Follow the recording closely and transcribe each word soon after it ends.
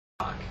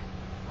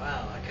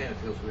Wow, that kind of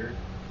feels weird.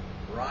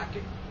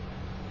 Rocking.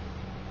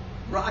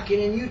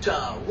 Rocking in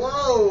Utah.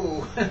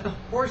 Whoa!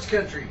 Horse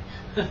country.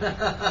 No,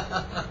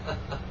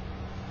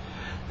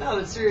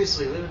 but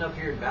seriously, living up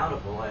here in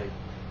Bountiful, I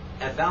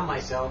have found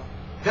myself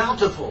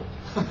bountiful.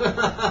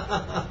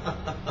 I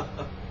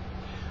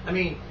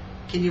mean,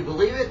 can you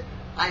believe it?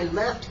 I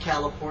left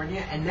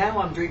California and now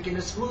I'm drinking a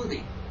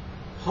smoothie.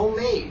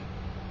 Homemade.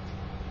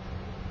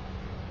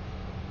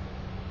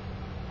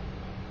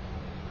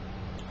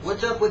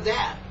 What's up with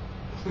that?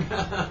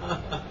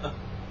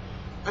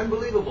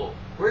 Unbelievable.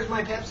 Where's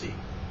my Pepsi?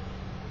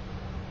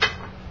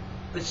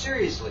 But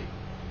seriously,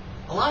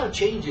 a lot of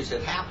changes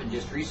have happened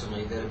just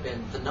recently that have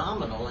been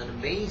phenomenal and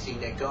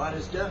amazing that God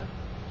has done.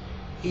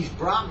 He's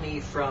brought me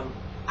from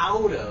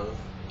out of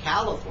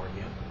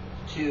California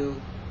to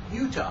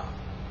Utah.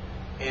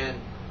 And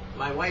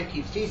my wife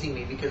keeps teasing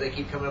me because I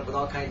keep coming up with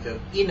all kinds of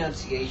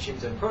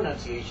enunciations and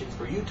pronunciations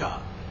for Utah.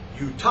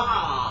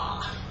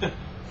 Utah!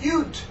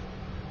 Ute!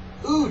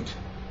 Oot!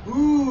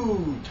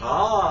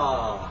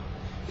 Utah!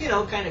 You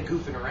know, kind of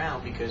goofing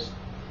around, because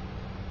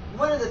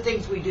one of the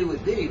things we do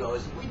with VidDevo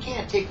is we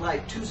can't take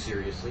life too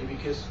seriously,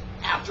 because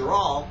after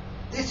all,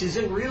 this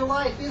isn't real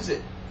life, is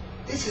it?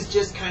 This is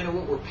just kind of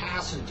what we're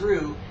passing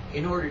through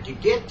in order to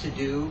get to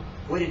do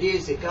what it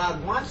is that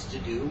God wants to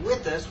do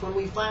with us when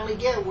we finally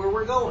get where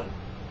we're going,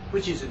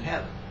 which is in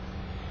heaven.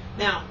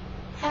 Now,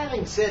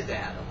 having said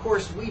that, of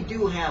course, we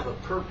do have a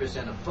purpose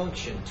and a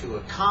function to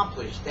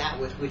accomplish that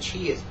with which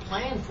He has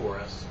planned for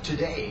us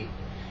today.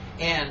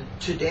 And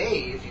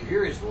today, if you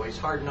hear His voice,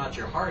 harden not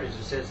your heart, as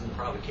it says in the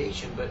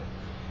provocation. But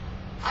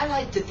I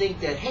like to think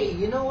that, hey,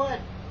 you know what?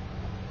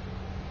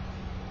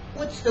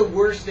 What's the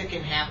worst that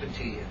can happen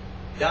to you?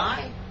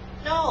 Die?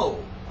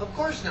 No, of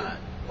course not.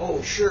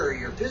 Oh, sure,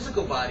 your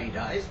physical body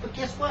dies, but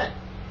guess what?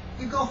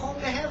 You go home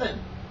to heaven.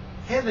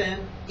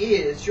 Heaven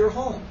is your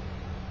home.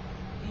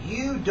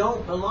 You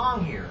don't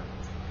belong here.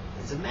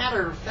 As a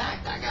matter of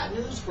fact, I got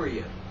news for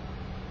you.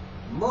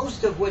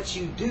 Most of what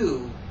you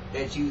do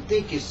that you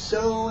think is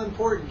so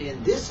important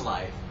in this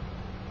life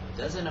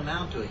doesn't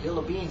amount to a hill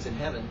of beans in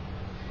heaven.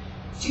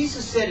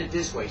 Jesus said it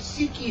this way: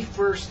 seek ye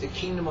first the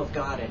kingdom of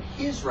God and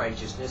His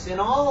righteousness, and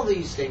all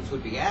these things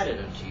would be added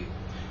unto you.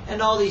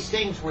 And all these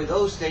things were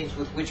those things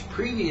with which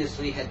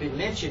previously had been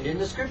mentioned in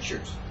the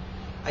Scriptures.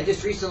 I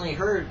just recently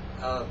heard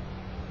a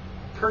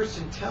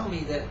person tell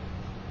me that,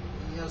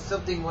 you know,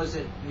 something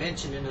wasn't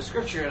mentioned in the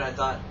Scripture, and I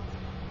thought,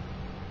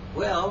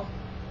 well,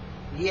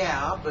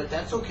 yeah, but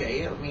that's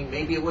okay. I mean,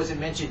 maybe it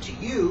wasn't mentioned to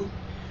you,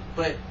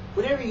 but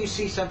whenever you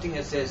see something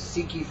that says,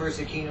 seek ye first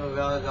the kingdom of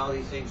God, and all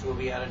these things will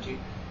be added unto you,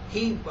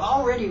 He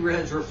already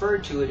has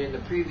referred to it in the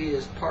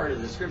previous part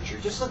of the Scripture.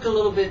 Just look a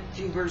little bit, a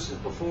few verses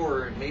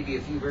before and maybe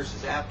a few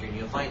verses after, and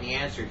you'll find the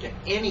answer to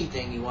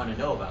anything you want to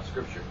know about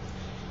Scripture.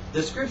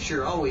 The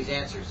Scripture always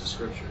answers the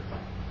Scripture.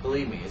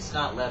 Believe me, it's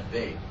not left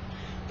vague.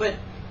 But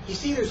you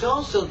see, there's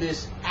also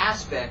this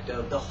aspect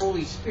of the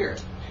Holy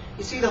Spirit.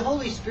 You see, the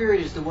Holy Spirit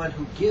is the one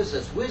who gives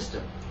us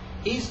wisdom.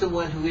 He's the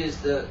one who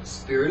is the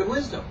Spirit of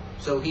wisdom.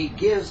 So He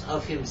gives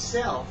of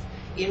Himself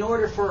in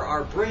order for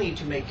our brain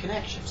to make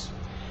connections.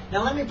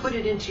 Now let me put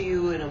it into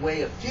you in a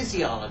way of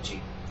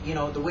physiology. You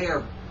know, the way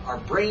our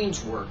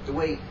brains work,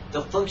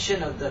 the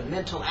function of the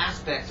mental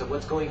aspects of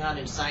what's going on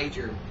inside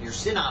your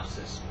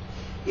synapses.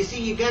 You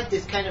see, you got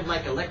this kind of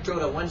like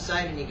electrode on one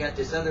side and you got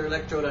this other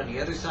electrode on the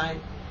other side,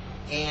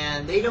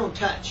 and they don't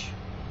touch.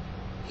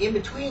 In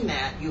between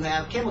that, you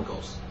have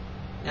chemicals.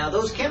 Now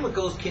those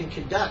chemicals can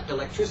conduct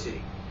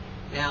electricity.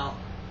 Now,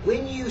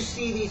 when you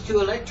see these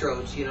two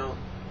electrodes, you know,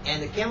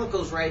 and the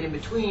chemicals right in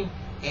between,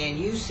 and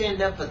you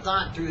send up a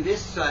thought through this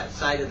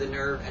side of the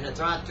nerve and a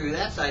thought through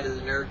that side of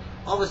the nerve,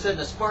 all of a sudden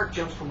a spark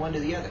jumps from one to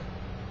the other.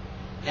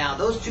 Now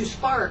those two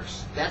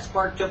sparks, that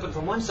spark jumping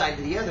from one side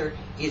to the other,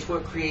 is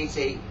what creates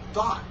a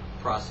thought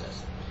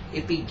process.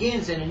 It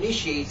begins and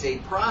initiates a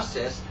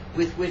process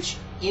with which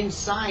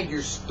inside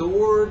your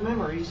stored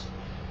memories,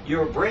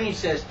 your brain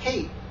says,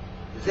 hey,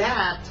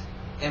 that,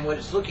 and what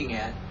it's looking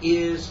at,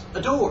 is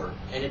a door.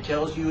 And it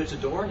tells you it's a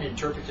door and it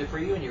interprets it for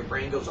you, and your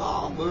brain goes,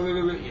 oh, blah,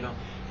 blah, blah, you know,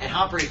 and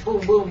operates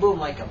boom, boom, boom,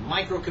 like a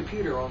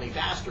microcomputer, only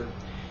faster,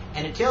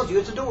 and it tells you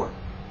it's a door.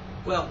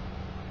 Well,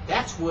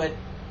 that's what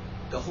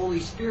the Holy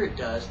Spirit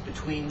does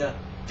between the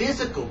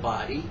physical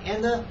body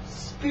and the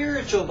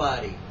spiritual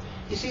body.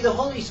 You see, the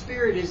Holy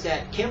Spirit is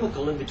that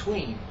chemical in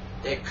between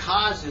that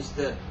causes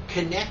the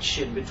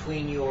connection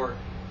between your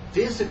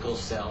physical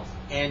self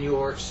and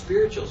your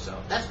spiritual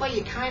self. That's why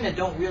you kind of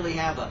don't really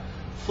have a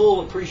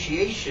full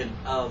appreciation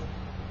of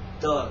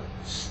the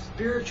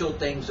spiritual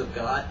things of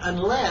God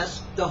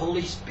unless the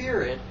Holy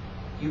Spirit,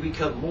 you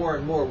become more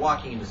and more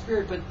walking in the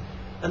Spirit, but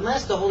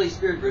unless the Holy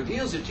Spirit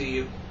reveals it to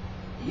you,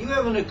 you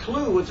haven't a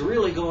clue what's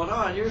really going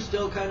on. You're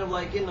still kind of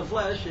like in the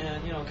flesh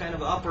and, you know, kind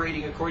of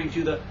operating according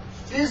to the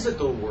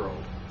physical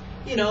world.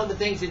 You know, the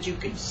things that you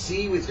can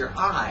see with your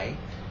eye,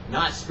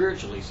 not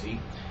spiritually see.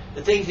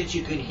 The things that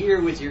you can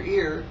hear with your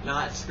ear,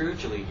 not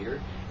spiritually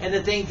hear. And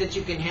the things that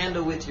you can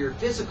handle with your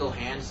physical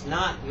hands,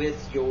 not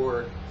with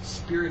your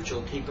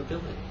spiritual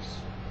capabilities.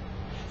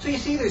 So you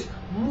see, there's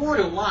more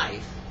to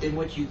life than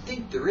what you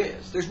think there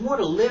is. There's more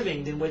to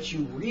living than what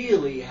you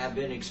really have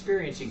been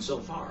experiencing so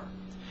far.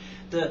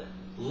 The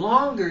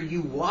longer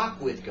you walk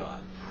with God,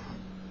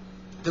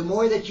 the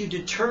more that you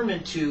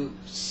determine to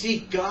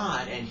seek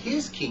God and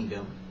His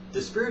kingdom,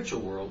 the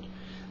spiritual world,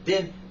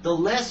 then the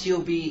less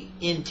you'll be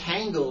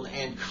entangled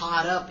and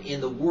caught up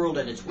in the world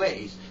and its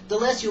ways. The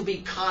less you'll be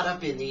caught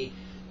up in the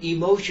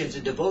emotions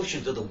and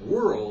devotions of the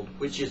world,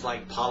 which is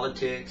like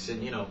politics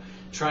and,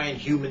 trying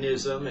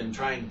humanism and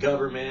trying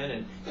government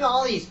and,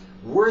 all these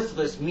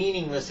worthless,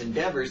 meaningless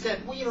endeavors that,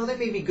 they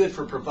may be good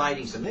for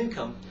providing some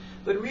income,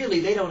 but really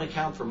they don't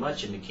account for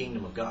much in the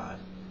kingdom of God.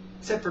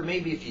 Except for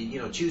maybe if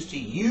you, choose to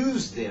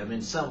use them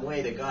in some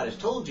way that God has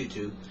told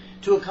you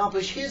to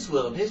accomplish His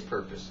will and His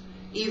purpose,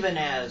 even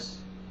as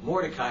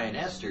Mordecai and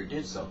Esther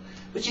did so.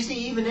 But you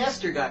see, even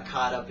Esther got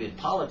caught up in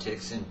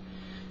politics, and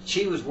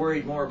she was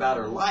worried more about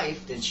her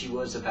life than she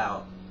was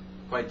about,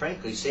 quite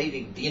frankly,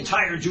 saving the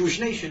entire Jewish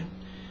nation.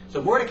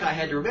 So Mordecai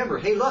had to remember,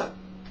 hey, look,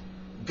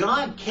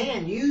 God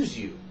can use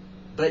you,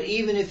 but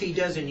even if He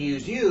doesn't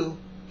use you,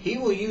 He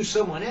will use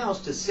someone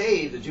else to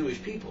save the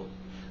Jewish people.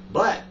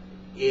 But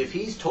if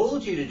He's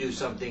told you to do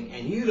something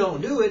and you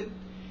don't do it,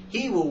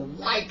 He will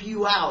wipe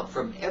you out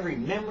from every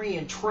memory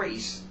and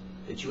trace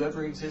that you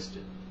ever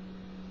existed.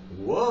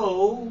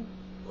 Whoa!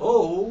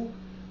 Oh!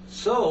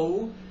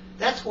 So,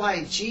 that's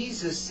why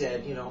Jesus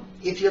said,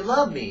 if you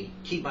love me,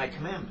 keep my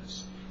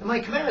commandments. And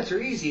my commandments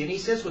are easy, and He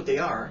says what they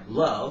are.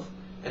 Love,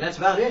 and that's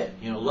about it.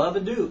 Love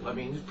and do. I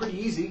mean, it's pretty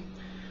easy.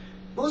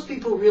 Most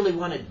people really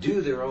want to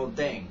do their own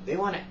thing. They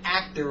want to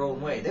act their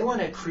own way. They want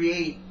to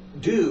create,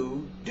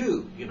 do,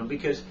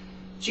 because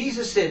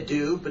Jesus said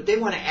do, but they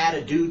want to add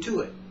a do to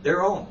it,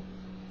 their own.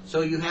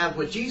 So you have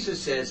what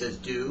Jesus says as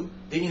do,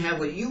 then you have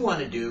what you want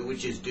to do,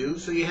 which is do,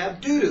 so you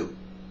have do-do.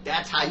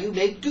 That's how you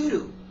make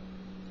do-do.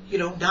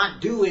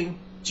 Not doing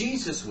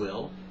Jesus'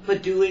 will,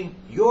 but doing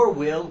your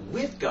will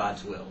with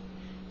God's will.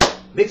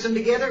 Mix them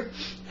together,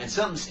 and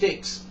something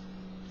stinks.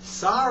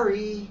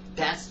 Sorry,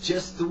 that's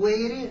just the way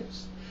it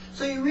is.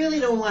 So you really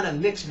don't want to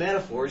mix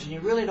metaphors, and you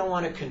really don't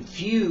want to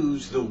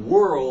confuse the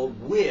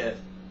world with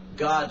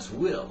God's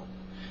will.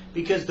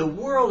 Because the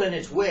world and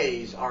its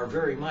ways are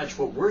very much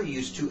what we're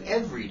used to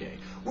every day.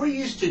 We're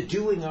used to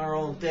doing our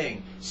own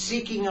thing,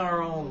 seeking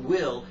our own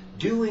will,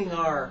 doing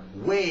our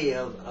way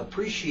of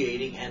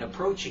appreciating and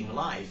approaching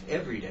life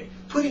every day.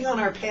 Putting on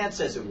our pants,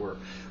 as it were.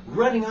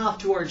 Running off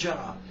to our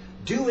job.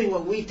 Doing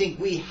what we think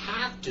we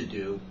have to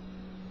do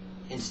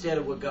instead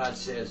of what God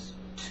says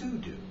to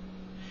do.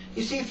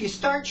 You see, if you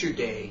start your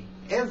day,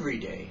 every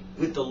day,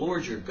 with the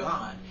Lord your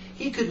God,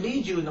 He could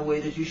lead you in the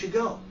way that you should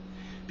go.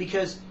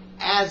 Because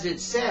as it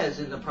says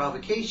in the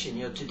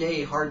provocation,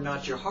 today harden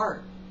not your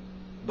heart,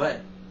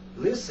 but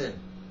listen,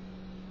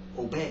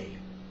 obey,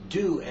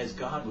 do as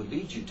God would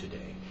lead you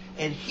today.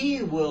 And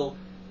He will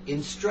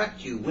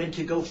instruct you when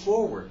to go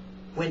forward,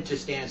 when to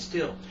stand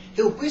still.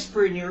 He'll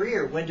whisper in your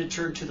ear when to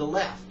turn to the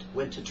left,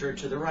 when to turn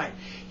to the right.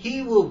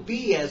 He will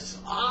be as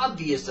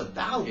obvious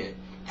about it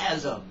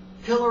as a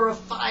pillar of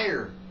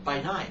fire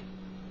by night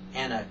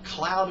and a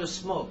cloud of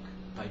smoke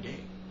by day.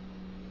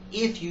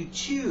 If you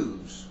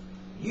choose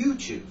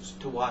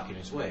to walk in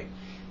His way.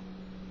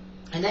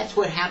 And that's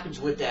what happens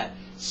with that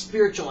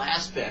spiritual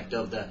aspect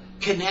of the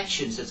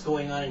connections that's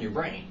going on in your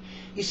brain.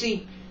 You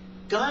see,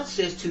 God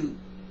says to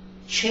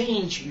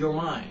change your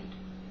mind.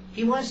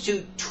 He wants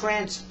to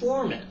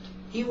transform it.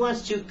 He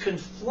wants to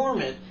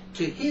conform it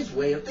to His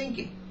way of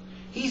thinking.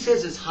 He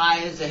says as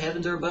high as the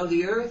heavens are above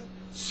the earth,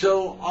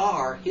 so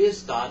are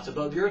His thoughts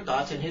above your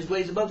thoughts and His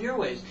ways above your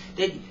ways.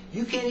 That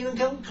you can't even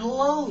come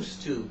close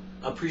to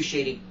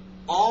appreciating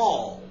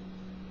all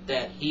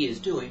that He is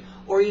doing,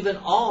 or even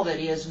all that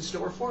He has in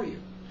store for you.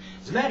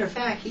 As a matter of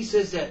fact, He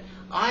says that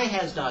eye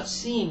has not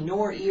seen,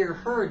 nor ear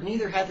heard,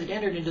 neither hath it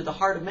entered into the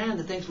heart of man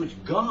the things which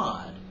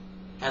God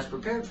has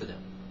prepared for them.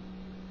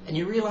 And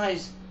you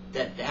realize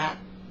that that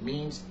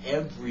means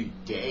every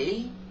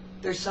day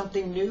there's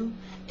something new.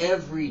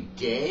 Every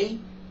day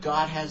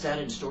God has that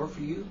in store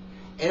for you.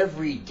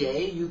 Every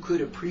day you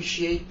could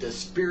appreciate the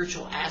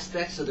spiritual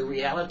aspects of the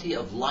reality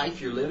of life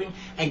you're living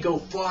and go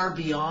far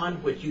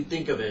beyond what you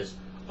think of as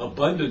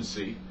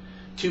abundancy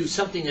to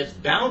something that's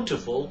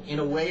bountiful in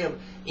a way of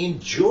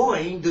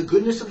enjoying the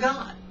goodness of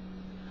God.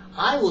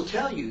 I will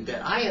tell you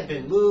that I have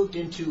been moved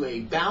into a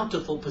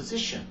bountiful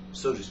position,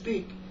 so to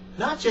speak,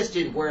 not just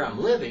in where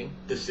I'm living,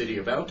 the city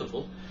of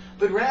Bountiful,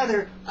 but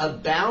rather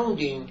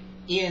abounding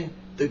in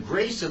the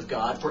grace of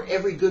God for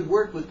every good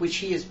work with which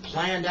He has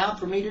planned out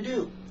for me to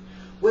do.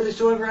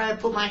 Whatsoever I have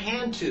put my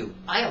hand to,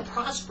 I have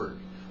prospered.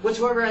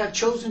 Whatsoever I have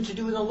chosen to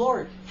do in the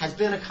Lord has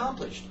been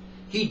accomplished.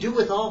 He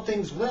doeth all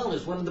things well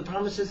is one of the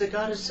promises that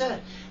God has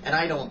said. And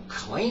I don't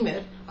claim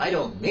it. I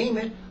don't name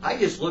it. I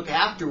just look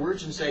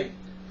afterwards and say,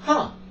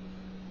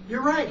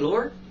 you're right,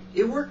 Lord.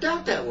 It worked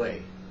out that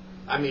way.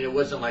 I mean, it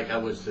wasn't like I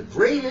was the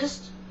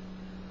greatest,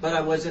 but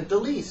I wasn't the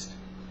least.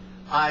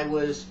 I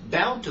was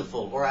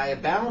bountiful, or I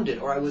abounded,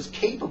 or I was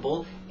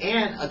capable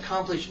and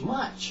accomplished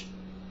much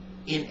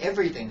in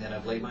everything that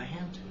I've laid my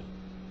hand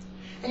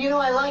to. And you know,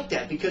 I like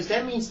that because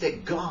that means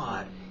that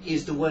God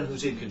is the one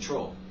who's in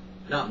control,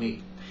 not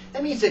me.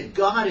 That means that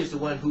God is the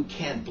one who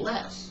can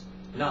bless,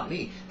 not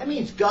me. That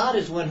means God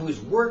is the one who is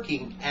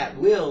working at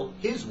will,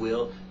 His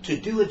will, to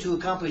do and to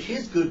accomplish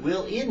His good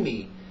will in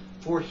me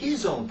for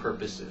His own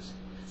purposes,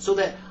 so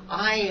that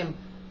I am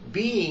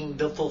being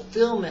the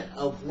fulfillment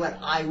of what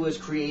I was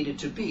created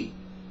to be.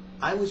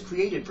 I was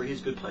created for His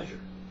good pleasure.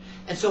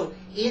 And so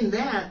in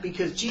that,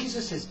 because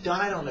Jesus has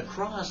died on the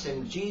cross,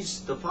 and Jesus,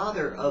 the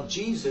Father of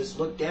Jesus,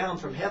 looked down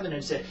from heaven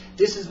and said,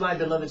 "This is my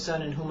beloved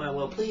Son in whom I am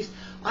well pleased,"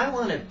 I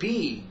want to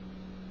be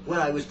what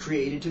I was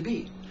created to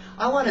be.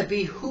 I want to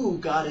be who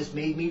God has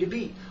made me to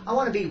be. I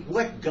want to be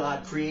what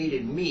God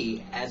created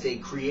me as a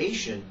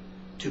creation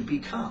to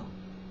become.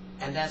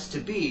 And that's to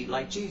be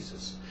like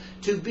Jesus.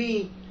 To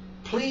be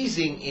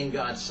pleasing in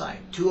God's sight.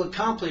 To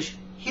accomplish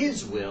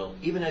His will,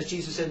 even as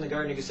Jesus said in the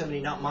Garden of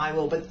Gethsemane, "Not my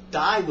will, but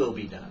thy will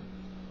be done."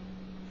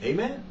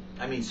 Amen.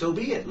 I mean, so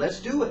be it. Let's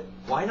do it.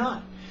 Why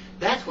not?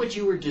 That's what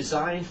you were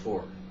designed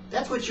for.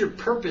 That's what your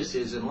purpose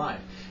is in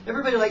life.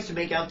 Everybody likes to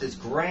make out this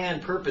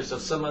grand purpose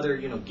of some other,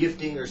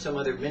 gifting or some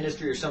other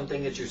ministry or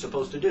something that you're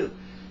supposed to do.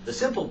 The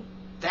simple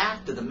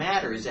fact of the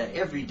matter is that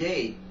every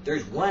day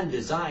there's one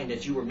design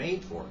that you were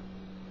made for.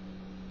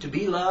 To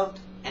be loved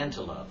and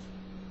to love.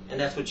 And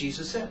that's what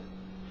Jesus said.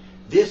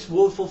 This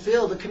will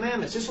fulfill the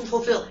commandments. This will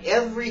fulfill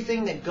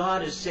everything that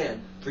God has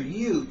said for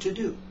you to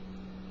do.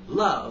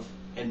 Love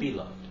and be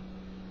loved.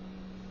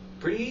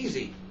 Pretty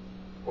easy,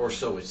 or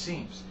so it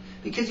seems.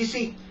 Because you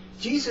see,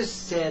 Jesus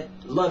said,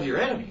 love your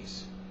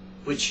enemies,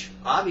 which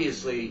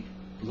obviously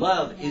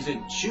love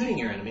isn't shooting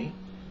your enemy.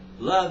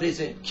 Love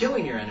isn't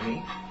killing your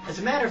enemy. As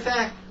a matter of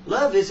fact,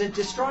 love isn't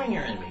destroying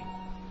your enemy.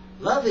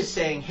 Love is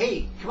saying,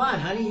 hey, come on,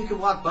 honey, you can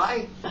walk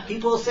by.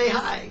 People will say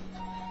hi.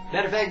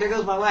 Matter of fact, there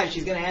goes my wife.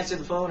 She's going to answer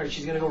the phone, or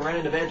she's going to go right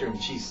in the bedroom.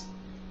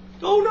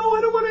 Oh no,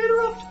 I don't want to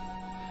interrupt.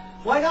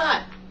 Why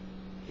not?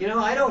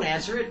 I don't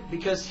answer it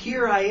because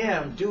here I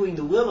am doing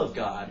the will of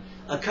God,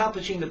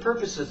 accomplishing the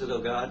purposes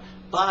of God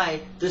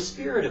by the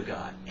Spirit of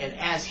God. And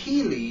as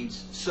He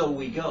leads, so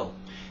we go.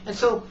 And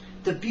so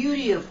the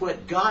beauty of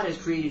what God has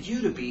created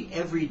you to be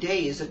every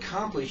day is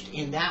accomplished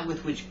in that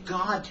with which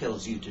God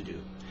tells you to do.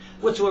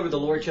 Whatsoever the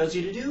Lord tells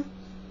you to do,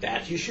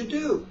 that you should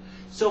do.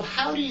 So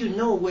how do you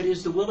know what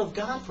is the will of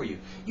God for you?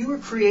 You were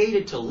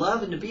created to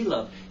love and to be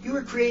loved. You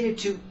were created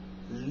to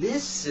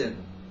listen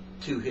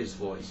to His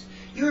voice.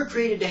 You were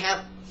created to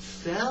have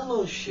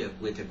fellowship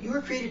with Him. You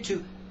were created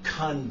to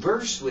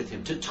converse with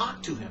Him, to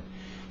talk to Him.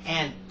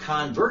 And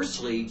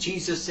conversely,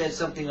 Jesus said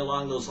something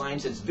along those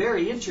lines that's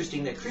very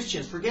interesting that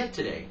Christians forget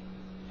today.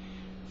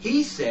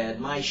 He said,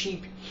 "My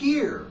sheep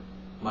hear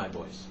my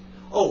voice."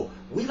 Oh,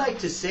 we like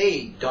to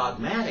say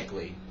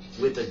dogmatically,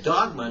 with a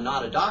dogma,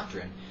 not a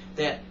doctrine,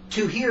 that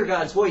to hear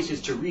God's voice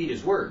is to read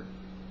His Word.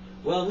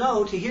 Well,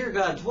 no, to hear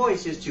God's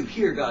voice is to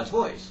hear God's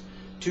voice.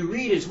 To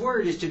read His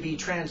Word is to be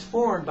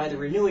transformed by the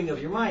renewing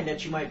of your mind,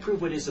 that you might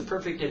prove what is the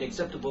perfect and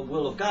acceptable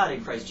will of God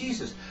in Christ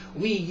Jesus.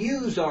 We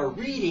use our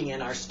reading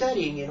and our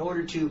studying in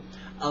order to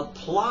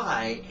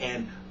apply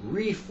and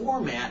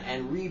reformat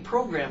and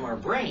reprogram our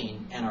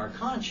brain and our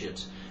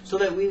conscience so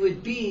that we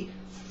would be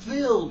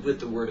filled with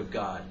the Word of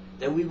God,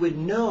 that we would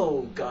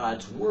know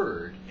God's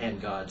Word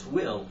and God's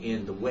will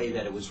in the way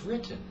that it was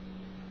written.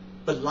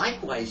 But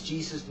likewise,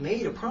 Jesus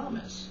made a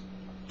promise.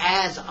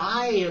 As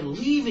I am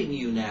leaving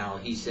you now,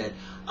 He said,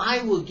 I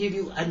will give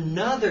you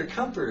another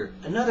comforter,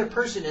 another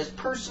person as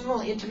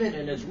personal, intimate,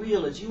 and as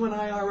real as you and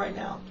I are right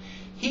now.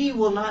 He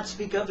will not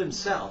speak of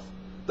Himself,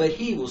 but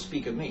He will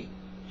speak of me.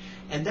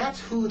 And that's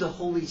who the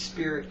Holy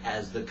Spirit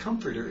as the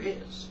comforter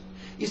is.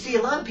 You see,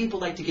 a lot of people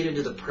like to get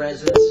into the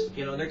presence,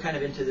 they're kind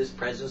of into this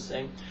presence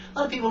thing. A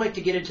lot of people like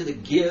to get into the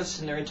gifts,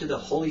 and they're into the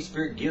Holy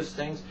Spirit gifts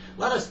things.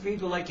 A lot of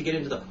people like to get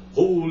into the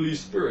Holy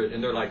Spirit,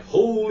 and they're like,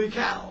 holy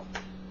cow.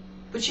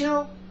 But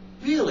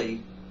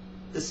really,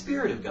 the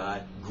Spirit of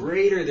God,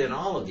 greater than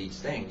all of these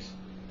things,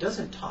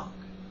 doesn't talk.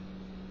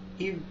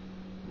 He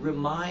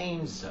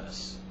reminds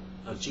us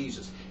of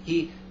Jesus.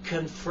 He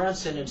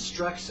confronts and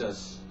instructs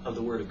us of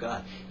the Word of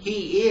God.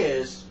 He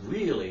is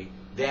really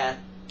that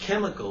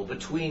chemical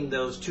between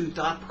those two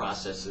thought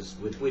processes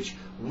with which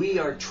we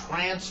are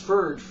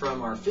transferred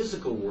from our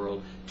physical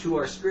world to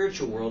our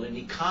spiritual world, and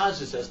He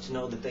causes us to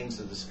know the things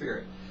of the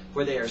Spirit,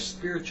 for they are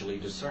spiritually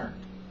discerned.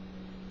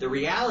 The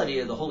reality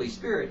of the Holy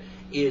Spirit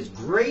is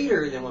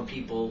greater than what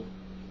people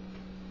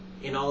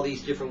in all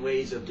these different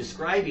ways of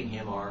describing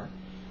Him are,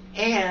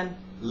 and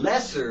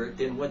lesser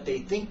than what they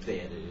think that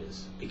it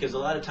is. Because a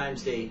lot of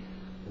times they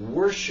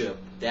worship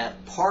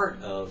that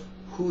part of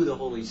who the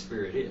Holy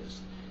Spirit is.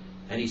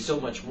 And He's so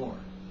much more.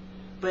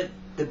 But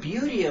the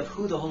beauty of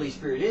who the Holy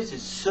Spirit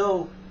is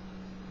so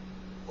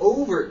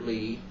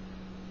overtly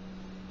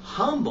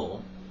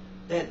humble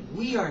that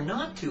we are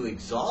not to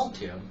exalt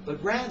Him,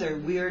 but rather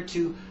we are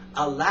to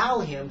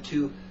allow Him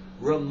to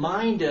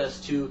remind us,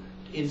 to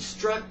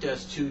instruct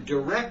us, to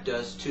direct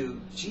us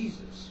to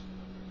Jesus.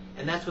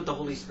 And that's what the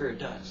Holy Spirit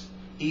does.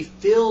 He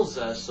fills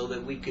us so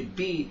that we could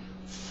be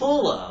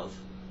full of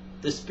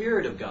the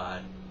Spirit of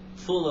God,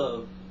 full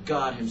of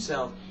God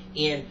Himself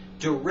in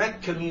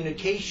direct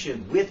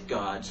communication with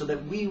God so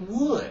that we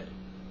would,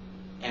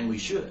 and we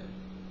should,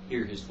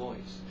 hear his voice.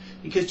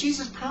 Because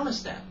Jesus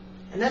promised that.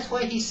 And that's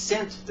why he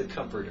sent the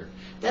Comforter.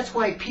 That's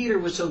why Peter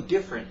was so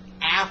different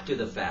after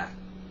the fact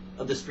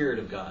of the Spirit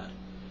of God.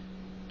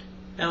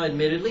 Now,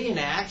 admittedly, in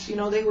Acts,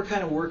 they were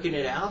kind of working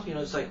it out.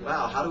 It's like,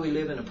 wow, how do we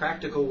live in a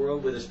practical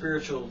world with a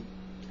spiritual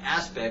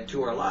aspect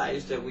to our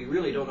lives that we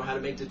really don't know how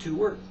to make the two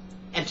work?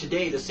 And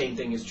today, the same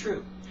thing is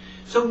true.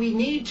 So we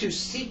need to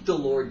seek the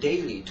Lord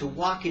daily, to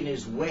walk in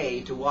his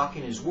way, to walk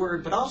in his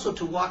word, but also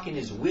to walk in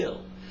his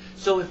will.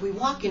 So if we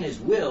walk in his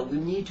will, we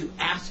need to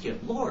ask him,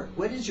 Lord,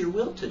 what is your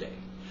will today?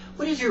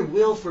 What is your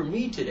will for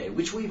me today?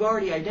 Which we've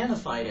already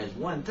identified as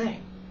one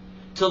thing.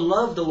 To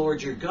love the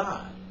Lord your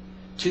God.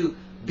 To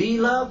be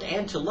loved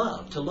and to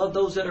love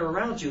those that are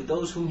around you,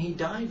 those whom he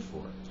died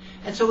for.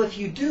 And so if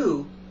you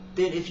do,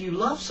 then if you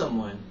love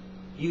someone,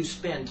 you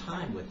spend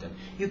time with them.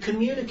 You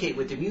communicate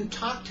with them. You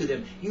talk to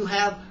them. You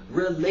have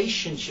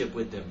relationship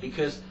with them.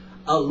 Because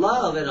a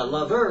love and a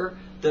lover,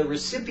 the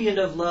recipient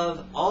of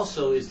love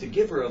also is the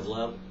giver of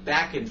love,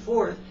 back and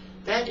forth.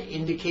 That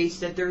indicates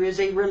that there is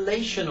a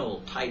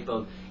relational type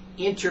of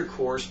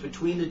intercourse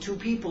between the two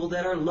people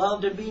that are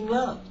loved and being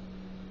loved.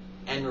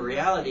 And the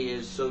reality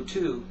is so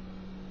too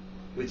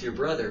with your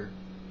brother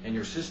and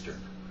your sister.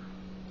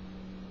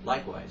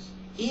 Likewise,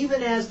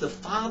 even as the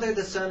Father,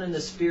 the Son, and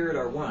the Spirit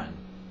are one,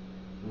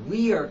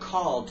 we are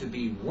called to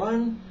be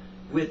one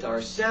with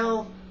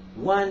ourselves,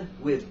 one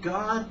with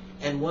God,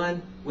 and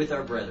one with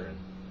our brethren.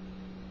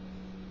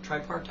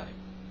 Tripartite.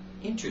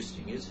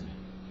 Interesting, isn't it?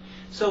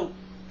 So,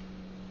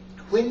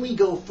 when we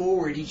go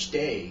forward each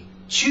day,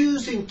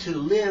 choosing to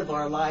live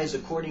our lives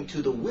according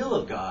to the will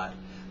of God,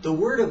 the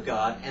Word of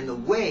God, and the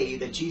way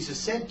that Jesus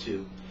said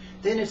to,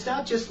 then it's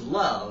not just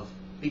love,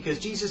 because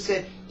Jesus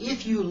said,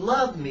 if you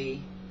love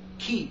me,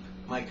 keep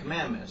my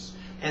commandments.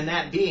 And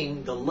that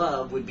being the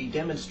love would be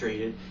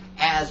demonstrated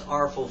as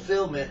our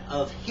fulfillment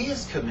of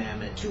his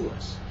commandment to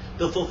us.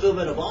 The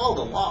fulfillment of all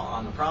the law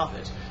on the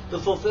prophets. The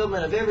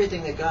fulfillment of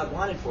everything that God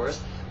wanted for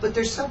us. But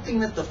there's something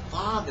that the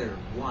Father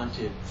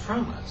wanted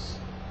from us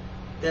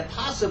that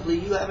possibly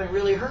you haven't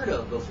really heard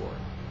of before.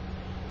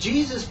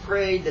 Jesus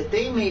prayed that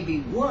they may be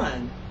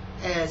one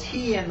as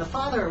he and the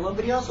Father are one,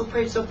 but he also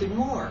prayed something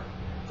more.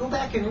 Go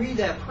back and read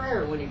that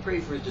prayer when he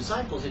prayed for his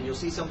disciples and you'll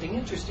see something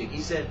interesting.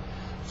 He said,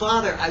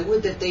 Father, I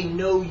would that they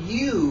know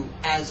you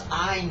as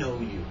I know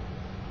you.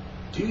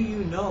 Do you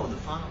know the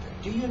Father?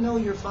 Do you know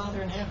your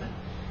Father in heaven?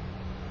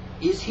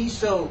 Is he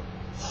so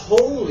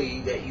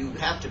holy that you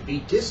have to be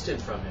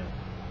distant from him?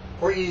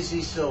 Or is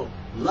he so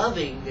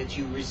loving that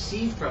you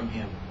receive from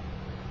him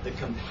the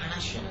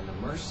compassion and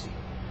the mercy,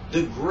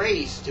 the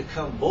grace to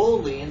come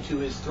boldly into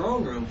his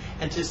throne room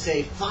and to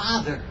say,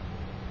 Father,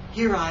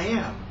 here I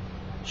am.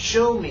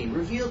 Show me,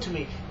 reveal to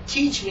me,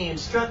 teach me,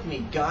 instruct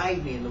me,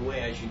 guide me in the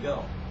way I should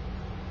go.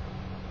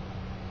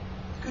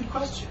 Good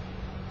question.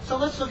 So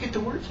let's look at the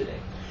Word today.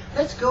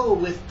 Let's go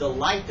with the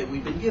light that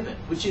we've been given,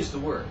 which is the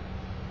Word.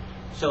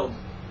 So,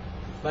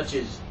 as much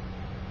as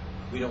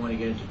we don't want to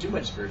get into too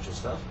much spiritual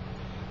stuff,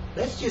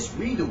 let's just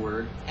read the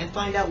Word and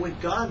find out what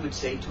God would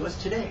say to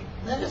us today.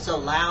 Let us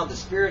allow the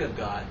Spirit of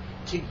God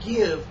to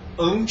give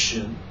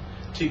unction,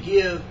 to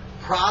give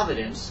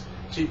providence,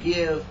 to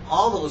give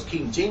all those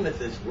King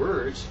James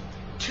words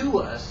to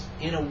us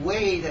in a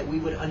way that we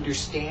would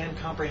understand,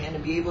 comprehend,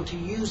 and be able to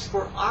use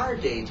for our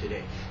day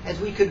today. As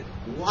we could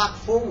walk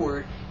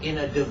forward in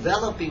a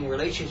developing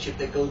relationship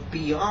that goes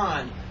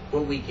beyond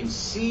what we can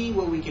see,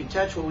 what we can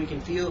touch, what we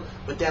can feel,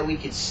 but that we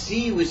could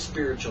see with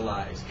spiritual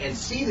eyes and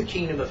see the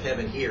kingdom of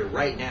heaven here,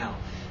 right now.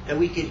 That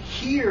we could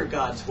hear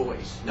God's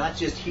voice, not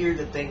just hear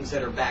the things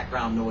that are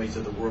background noise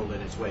of the world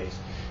and its ways.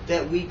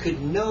 That we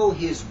could know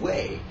his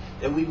way,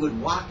 that we would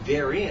walk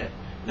therein,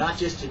 not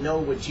just to know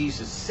what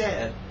Jesus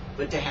said,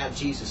 but to have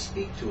Jesus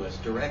speak to us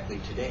directly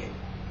today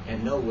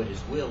and know what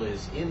his will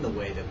is in the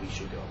way that we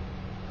should go.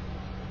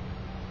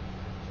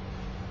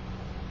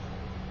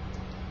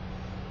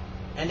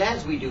 And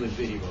as we do in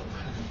UVD-u1,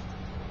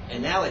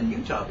 and now in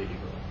UtahVidDevo,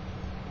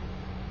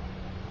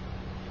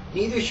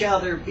 neither shall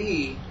there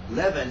be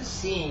leaven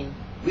seen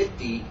with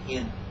thee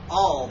in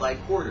all thy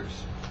quarters.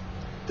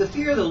 The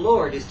fear of the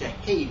Lord is to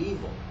hate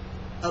evil.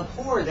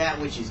 Abhor that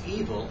which is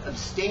evil,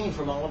 abstain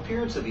from all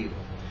appearance of evil,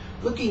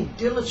 looking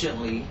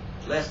diligently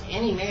lest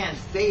any man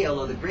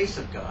fail of the grace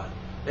of God,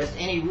 lest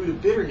any root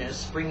of bitterness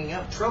springing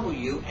up trouble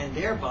you, and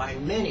thereby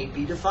many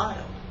be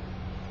defiled.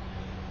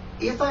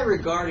 If I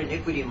regard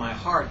iniquity in my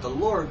heart, the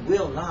Lord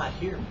will not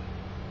hear me.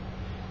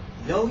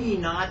 Know ye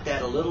not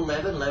that a little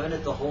leaven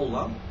leaveneth the whole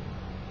lump?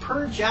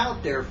 Purge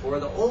out therefore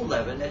the old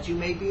leaven, that you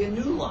may be a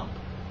new lump,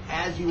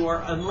 as you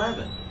are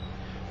unleavened.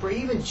 For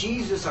even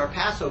Jesus our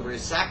Passover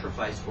is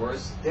sacrificed for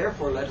us,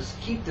 therefore let us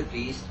keep the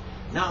feast,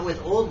 not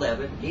with old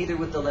leaven, neither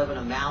with the leaven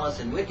of malice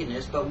and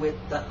wickedness, but with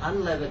the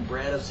unleavened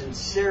bread of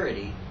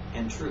sincerity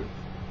and truth.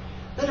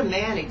 Let a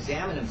man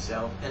examine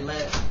himself,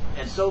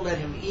 and so let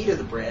him eat of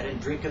the bread and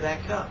drink of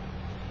that cup.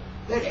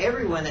 Let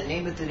everyone that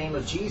nameth the name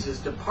of Jesus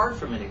depart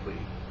from iniquity.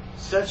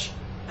 Such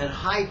an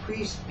high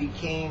priest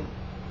became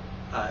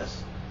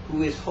us,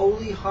 who is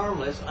holy,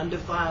 harmless,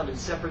 undefiled, and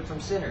separate from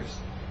sinners.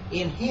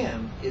 In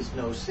him is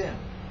no sin.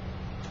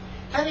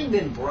 Having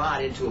been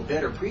brought into a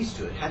better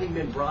priesthood, having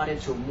been brought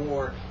into a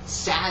more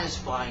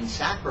satisfying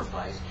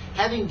sacrifice,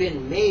 having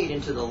been made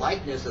into the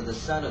likeness of the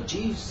Son of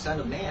Jesus, Son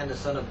of Man, the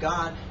Son of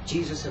God,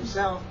 Jesus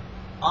himself,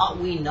 ought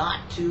we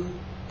not to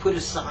put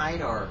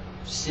aside our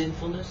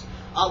sinfulness?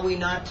 Ought we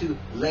not to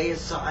lay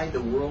aside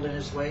the world and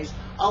its ways?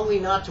 Ought we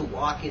not to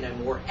walk in a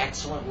more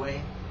excellent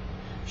way?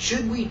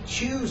 Should we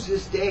choose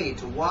this day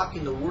to walk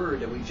in the word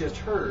that we just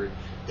heard,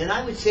 then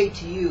I would say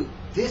to you,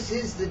 this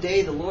is the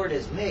day the Lord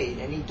has made,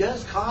 and he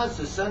does cause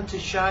the sun to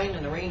shine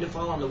and the rain to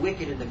fall on the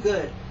wicked and the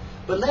good.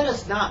 But let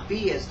us not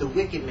be as the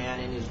wicked man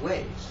in his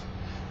ways.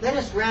 Let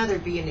us rather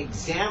be an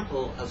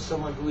example of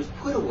someone who has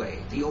put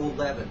away the old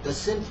leaven, the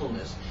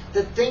sinfulness,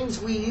 the things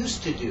we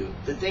used to do,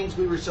 the things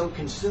we were so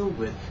consumed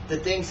with, the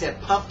things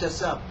that puffed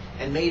us up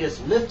and made us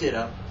lift it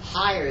up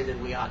higher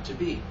than we ought to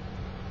be.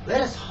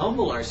 Let us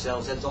humble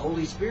ourselves as the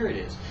Holy Spirit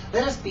is.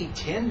 Let us be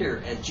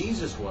tender as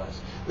Jesus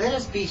was. Let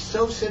us be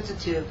so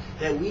sensitive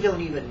that we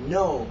don't even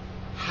know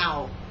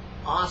how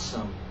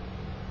awesome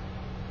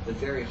the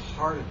very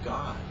heart of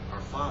God,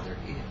 our Father,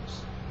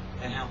 is,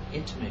 and how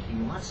intimate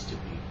he wants to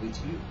be with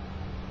you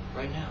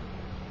right now.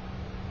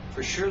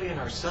 For surely in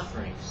our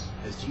sufferings,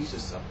 as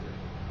Jesus suffered,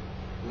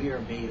 we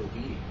are made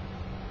obedient,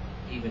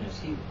 even as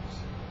he was.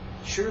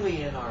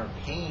 Surely in our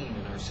pain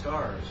and our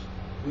scars,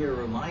 we are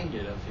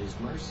reminded of his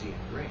mercy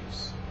and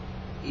grace,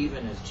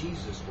 even as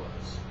Jesus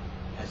was,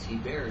 as he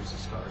bears the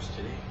scars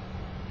today.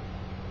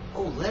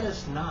 Oh, let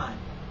us not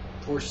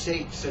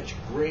forsake such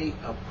great,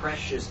 a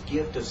precious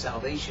gift of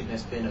salvation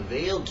that's been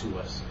availed to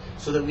us,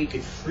 so that we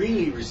could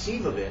freely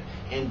receive of it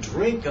and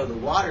drink of the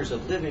waters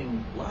of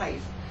living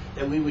life,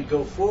 that we would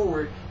go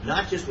forward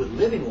not just with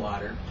living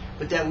water,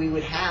 but that we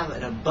would have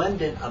an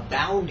abundant,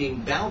 abounding,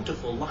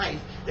 bountiful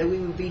life, that we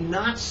would be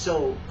not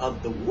so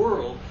of the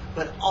world,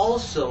 but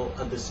also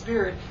of the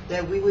Spirit,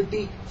 that we would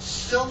be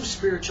so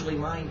spiritually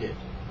minded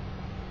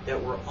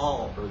that we're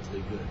all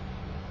earthly good.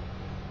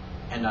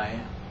 And I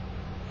am,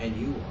 and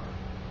you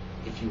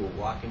are, if you will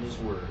walk in his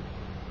word,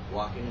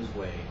 walk in his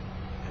way,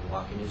 and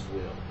walk in his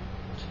will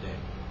today.